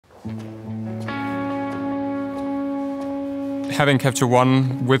Having Capture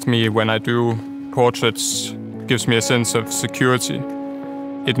One with me when I do portraits gives me a sense of security.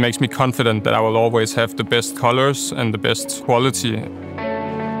 It makes me confident that I will always have the best colors and the best quality.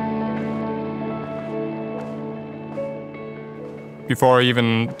 Before I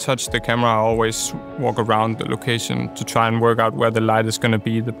even touch the camera, I always walk around the location to try and work out where the light is going to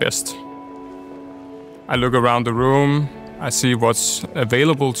be the best. I look around the room, I see what's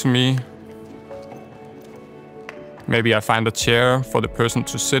available to me. Maybe I find a chair for the person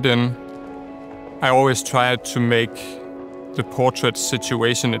to sit in. I always try to make the portrait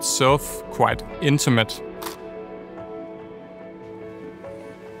situation itself quite intimate.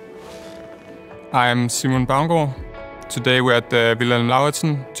 I'm Simon Baungård. Today we're at the Wilhelm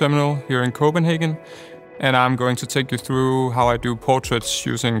Lauritsen terminal here in Copenhagen, and I'm going to take you through how I do portraits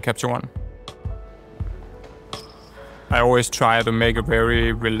using Capture One. I always try to make a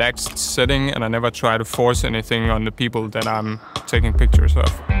very relaxed setting, and I never try to force anything on the people that I'm taking pictures of.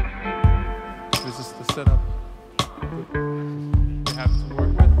 This is the setup you have to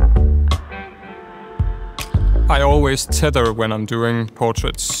work with. I always tether when I'm doing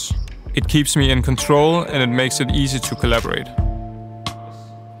portraits. It keeps me in control and it makes it easy to collaborate.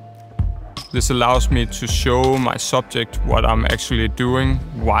 This allows me to show my subject what I'm actually doing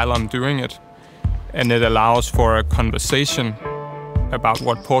while I'm doing it. And it allows for a conversation about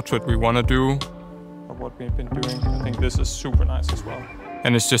what portrait we want to do or what we've been doing. I think this is super nice as well.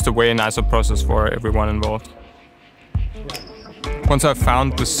 And it's just a way nicer process for everyone involved. Once I've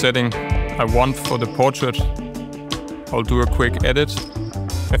found the setting I want for the portrait, I'll do a quick edit,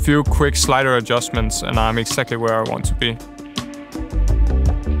 a few quick slider adjustments, and I'm exactly where I want to be.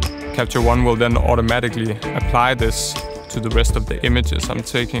 Capture One will then automatically apply this to the rest of the images I'm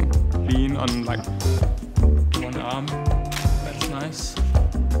taking. Lean on like one arm, that's nice.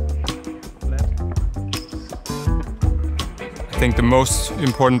 Flat. I think the most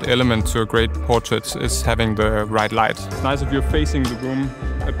important element to a great portrait is having the right light. It's nice if you're facing the room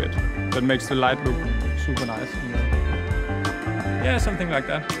a bit. That makes the light look super nice. Yeah, something like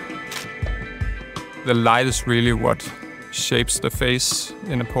that. The light is really what shapes the face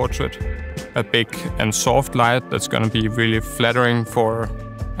in a portrait. A big and soft light that's going to be really flattering for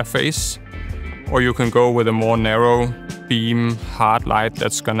a face. Or you can go with a more narrow beam, hard light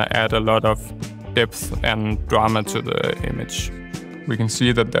that's going to add a lot of depth and drama to the image. We can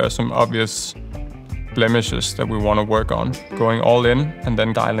see that there are some obvious blemishes that we want to work on. Going all in and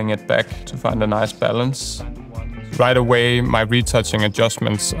then dialing it back to find a nice balance. Right away, my retouching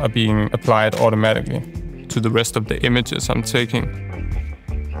adjustments are being applied automatically to the rest of the images I'm taking.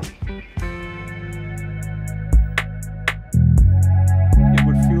 It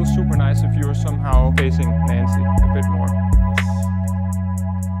would feel super nice if you were somehow facing Nancy a bit more.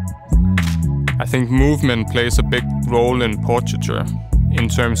 I think movement plays a big role in portraiture in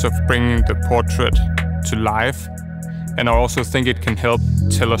terms of bringing the portrait to life. And I also think it can help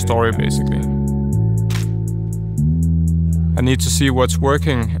tell a story, basically. I need to see what's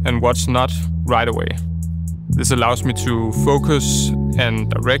working and what's not right away. This allows me to focus and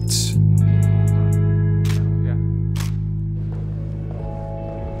direct.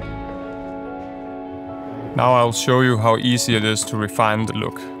 Now I'll show you how easy it is to refine the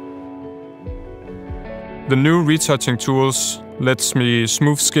look. The new retouching tools lets me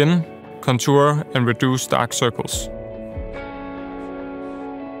smooth skin, contour and reduce dark circles.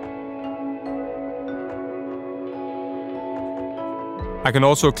 I can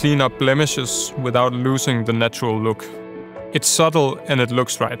also clean up blemishes without losing the natural look. It's subtle and it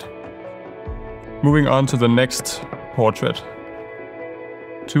looks right. Moving on to the next portrait.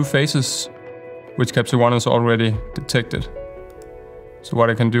 2 faces, which Capture One has already detected. So what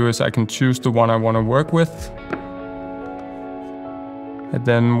I can do is I can choose the one I want to work with. I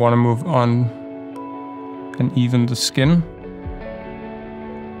then want to move on and even the skin.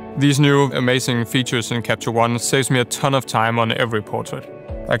 These new amazing features in Capture One saves me a ton of time on every portrait.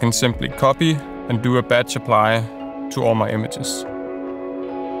 I can simply copy and do a batch apply to all my images.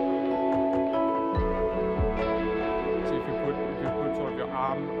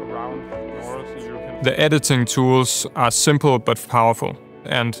 The editing tools are simple but powerful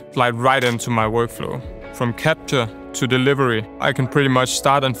and slide right into my workflow. From capture to delivery, I can pretty much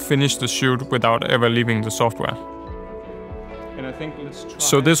start and finish the shoot without ever leaving the software.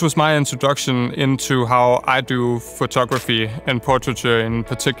 So this was my introduction into how I do photography and portraiture in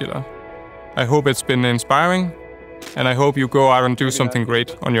particular. I hope it's been inspiring, and I hope you go out and do something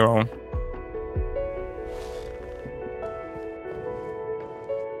great on your own.